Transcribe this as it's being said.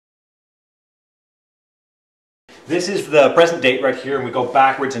This is the present date right here, and we go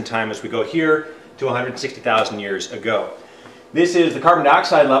backwards in time as we go here to 160,000 years ago. This is the carbon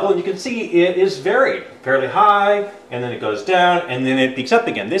dioxide level, and you can see it is varied, fairly high, and then it goes down, and then it peaks up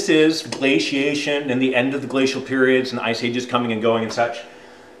again. This is glaciation and the end of the glacial periods and ice ages coming and going and such.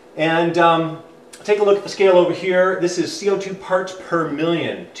 And take a look at the scale over here. This is CO2 parts per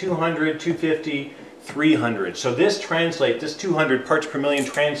million, 200, 250, 300. So this 200 parts per million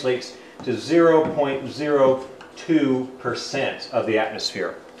translates to 0.02% of the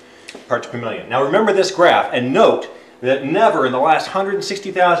atmosphere, parts per million. Now remember this graph, and note that never in the last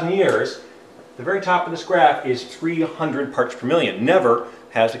 160,000 years, the very top of this graph is 300 parts per million. Never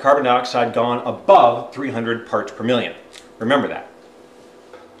has the carbon dioxide gone above 300 parts per million. Remember that.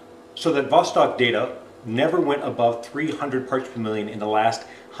 So that Vostok data never went above 300 parts per million in the last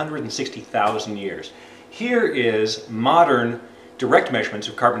 160,000 years. Here is modern direct measurements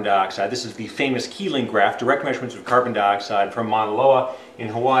of carbon dioxide. This is the famous Keeling graph, direct measurements of carbon dioxide from Mauna Loa in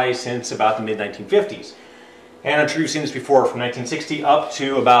Hawaii since about the mid-1950s. And I'm sure you've seen this before, from 1960 up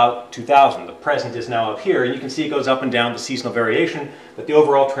to about 2000. The present is now up here, and you can see it goes up and down with seasonal variation, but the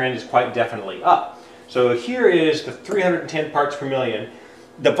overall trend is quite definitely up. So here is the 310 parts per million.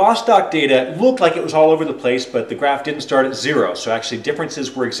 The Vostok data looked like it was all over the place, but the graph didn't start at 0, so actually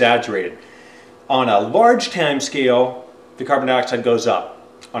differences were exaggerated. On a large time scale, the carbon dioxide goes up.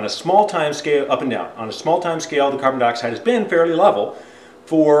 On a small time scale, up and down. On a small time scale, the carbon dioxide has been fairly level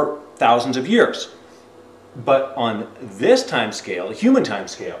for thousands of years. But on this time scale, a human time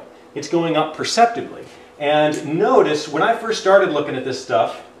scale, it's going up perceptibly. And notice, when I first started looking at this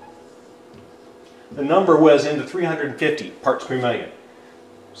stuff, the number was in the 350 parts per million.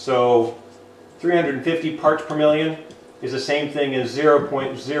 So 350 parts per million is the same thing as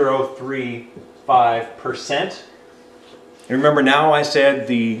 0.035%. And remember, now I said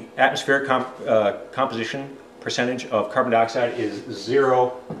the atmospheric composition percentage of carbon dioxide is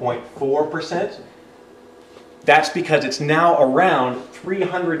 0.4%. That's because it's now around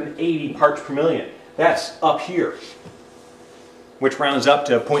 380 parts per million. That's up here, which rounds up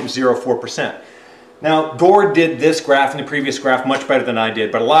to 0.04%. Now, Gore did this graph and the previous graph much better than I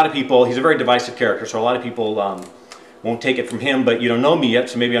did, but a lot of people, he's a very divisive character, so a lot of people won't take it from him, but you don't know me yet,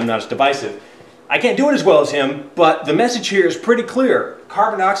 so maybe I'm not as divisive. I can't do it as well as him, but the message here is pretty clear.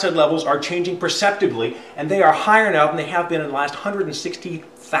 Carbon dioxide levels are changing perceptibly, and they are higher now than they have been in the last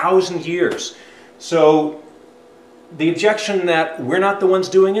 160,000 years. So the objection that we're not the ones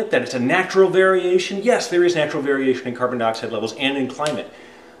doing it, that it's a natural variation, yes, there is natural variation in carbon dioxide levels and in climate.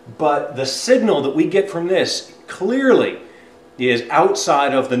 But the signal that we get from this clearly is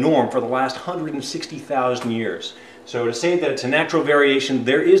outside of the norm for the last 160,000 years. So to say that it's a natural variation,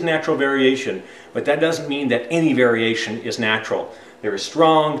 there is natural variation, but that doesn't mean that any variation is natural. There is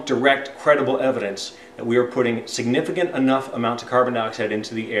strong, direct, credible evidence that we are putting significant enough amounts of carbon dioxide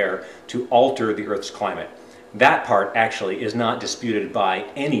into the air to alter the Earth's climate. That part actually is not disputed by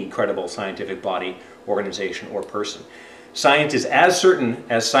any credible scientific body, organization, or person. Science is as certain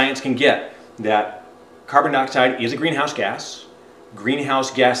as science can get that carbon dioxide is a greenhouse gas.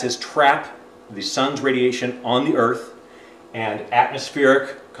 Greenhouse gases trap the sun's radiation on the Earth, and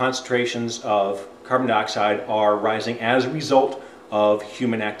atmospheric concentrations of carbon dioxide are rising as a result of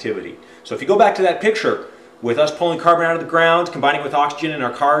human activity. So if you go back to that picture with us pulling carbon out of the ground, combining with oxygen in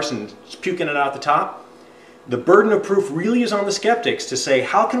our cars and puking it out the top, the burden of proof really is on the skeptics to say,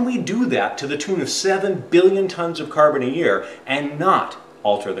 how can we do that to the tune of 7 billion tons of carbon a year and not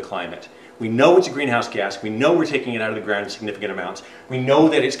alter the climate? We know it's a greenhouse gas. We know we're taking it out of the ground in significant amounts. We know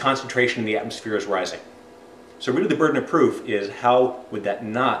that its concentration in the atmosphere is rising. So really the burden of proof is, how would that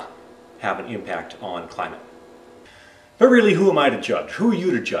not have an impact on climate? But really, who am I to judge? Who are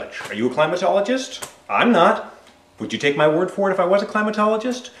you to judge? Are you a climatologist? I'm not. Would you take my word for it if I was a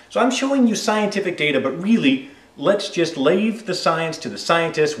climatologist? So I'm showing you scientific data, but really, let's just leave the science to the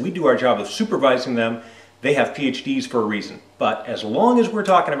scientists. We do our job of supervising them. They have PhDs for a reason. But as long as we're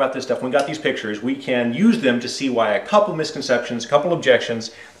talking about this stuff, we got these pictures, we can use them to see why a couple misconceptions, a couple objections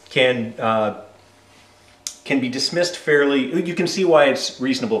can be dismissed fairly. You can see why it's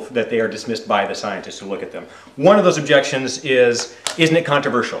reasonable that they are dismissed by the scientists who look at them. One of those objections is, isn't it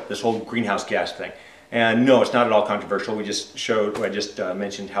controversial, this whole greenhouse gas thing? And no, it's not at all controversial. I just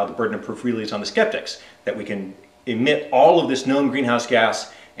mentioned how the burden of proof really is on the skeptics, that we can emit all of this known greenhouse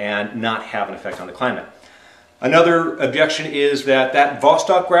gas and not have an effect on the climate. Another objection is that that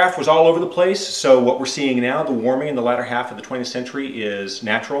Vostok graph was all over the place, so what we're seeing now, the warming in the latter half of the 20th century, is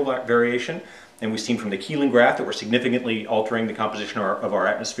natural variation, and we've seen from the Keeling graph that we're significantly altering the composition of our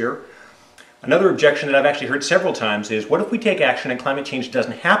atmosphere. Another objection that I've actually heard several times is, what if we take action and climate change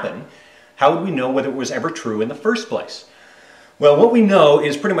doesn't happen? How would we know whether it was ever true in the first place? Well, what we know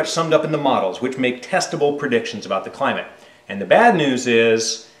is pretty much summed up in the models, which make testable predictions about the climate. And the bad news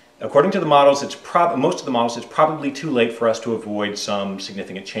is, according to the models, most of the models, it's probably too late for us to avoid some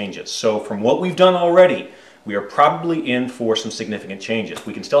significant changes. So from what we've done already, we are probably in for some significant changes.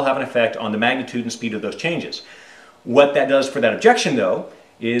 We can still have an effect on the magnitude and speed of those changes. What that does for that objection, though,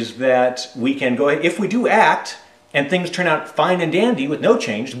 is that we can go ahead, if we do act and things turn out fine and dandy with no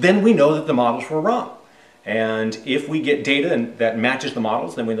change, then we know that the models were wrong. And if we get data that matches the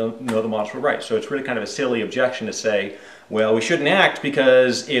models, then we know the models were right. So it's really kind of a silly objection to say, well, we shouldn't act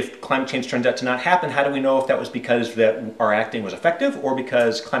because if climate change turns out to not happen, how do we know if that was because that our acting was effective or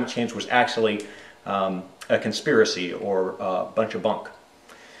because climate change was actually a conspiracy or a bunch of bunk?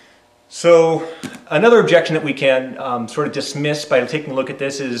 So another objection that we can sort of dismiss by taking a look at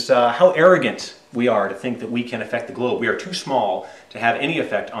this is how arrogant we are to think that we can affect the globe. We are too small to have any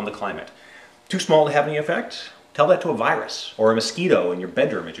effect on the climate. Too small to have any effect? Tell that to a virus or a mosquito in your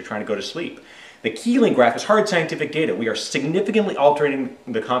bedroom as you're trying to go to sleep. The Keeling graph is hard scientific data. We are significantly altering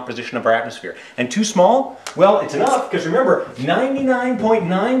the composition of our atmosphere. And too small? Well, it's enough because remember,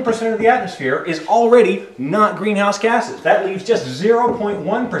 99.9% of the atmosphere is already not greenhouse gases. That leaves just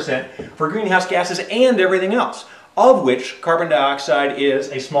 0.1% for greenhouse gases and everything else, of which carbon dioxide is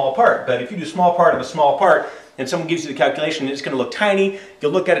a small part. But if you do a small part of a small part and someone gives you the calculation, it's going to look tiny.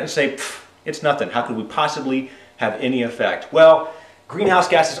 You'll look at it and say, it's nothing. How could we possibly have any effect? Well, greenhouse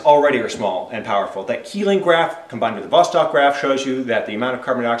gases already are small and powerful. That Keeling graph combined with the Vostok graph shows you that the amount of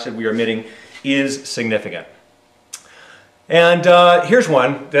carbon dioxide we are emitting is significant. And here's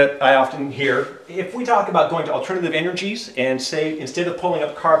one that I often hear. If we talk about going to alternative energies and say instead of pulling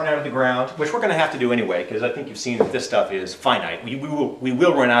up carbon out of the ground, which we're going to have to do anyway, because I think you've seen that this stuff is finite. We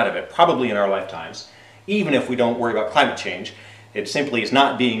will run out of it, probably in our lifetimes, even if we don't worry about climate change. It simply is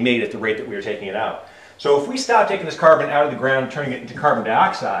not being made at the rate that we are taking it out. So if we stop taking this carbon out of the ground and turning it into carbon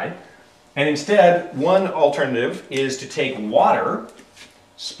dioxide, and instead one alternative is to take water,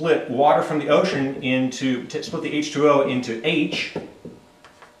 split water from the ocean into, split the H2O into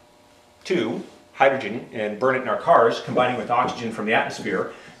H2, hydrogen, and burn it in our cars, combining with oxygen from the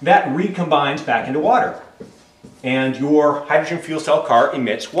atmosphere, that recombines back into water. And your hydrogen fuel cell car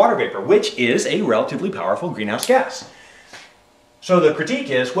emits water vapor, which is a relatively powerful greenhouse gas. So the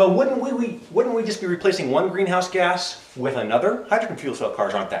critique is, well, wouldn't we just be replacing one greenhouse gas with another? Hydrogen fuel cell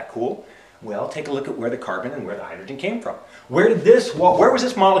cars aren't that cool. Well, take a look at where the carbon and where the hydrogen came from. Where was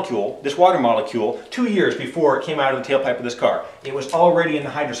this molecule, this water molecule, 2 years before it came out of the tailpipe of this car? It was already in the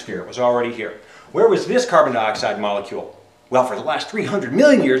hydrosphere. It was already here. Where was this carbon dioxide molecule? Well, for the last 300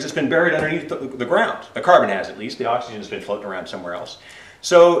 million years, it's been buried underneath the ground. The carbon has, at least. The oxygen has been floating around somewhere else.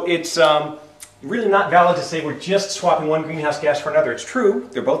 So it's really not valid to say we're just swapping one greenhouse gas for another. It's true,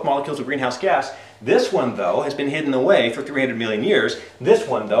 they're both molecules of greenhouse gas. This one, though, has been hidden away for 300 million years. This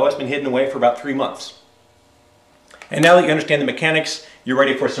one, though, has been hidden away for about 3 months. And now that you understand the mechanics, you're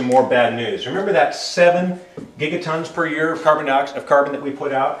ready for some more bad news. Remember that 7 gigatons per year of carbon that we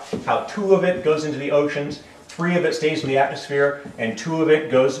put out? How 2 of it goes into the oceans, 3 of it stays in the atmosphere, and 2 of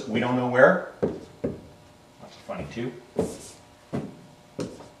it goes, we don't know where. That's funny, too.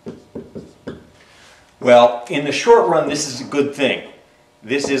 Well, in the short run, this is a good thing.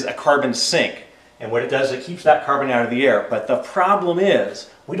 This is a carbon sink. And what it does, it keeps that carbon out of the air. But the problem is,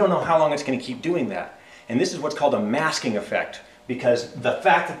 we don't know how long it's going to keep doing that. And this is what's called a masking effect, because the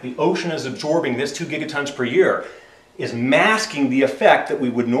fact that the ocean is absorbing this 2 gigatons per year is masking the effect that we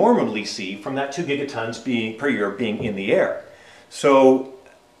would normally see from that 2 gigatons per year being in the air. So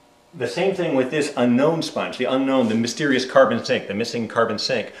the same thing with this unknown sponge, the mysterious carbon sink, the missing carbon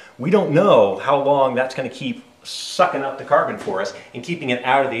sink. We don't know how long that's going to keep sucking up the carbon for us and keeping it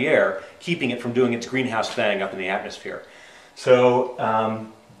out of the air, keeping it from doing its greenhouse thing up in the atmosphere. So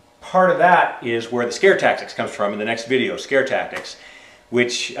part of that is where the scare tactics comes from in the next video, scare tactics,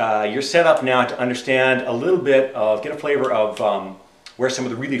 which you're set up now to understand a little bit of, get a flavor of where some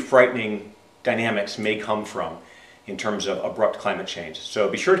of the really frightening dynamics may come from in terms of abrupt climate change. So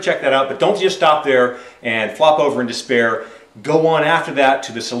be sure to check that out, but don't just stop there and flop over in despair. Go on after that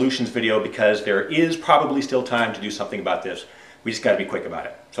to the solutions video because there is probably still time to do something about this. We just got to be quick about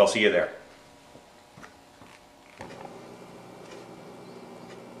it. So I'll see you there.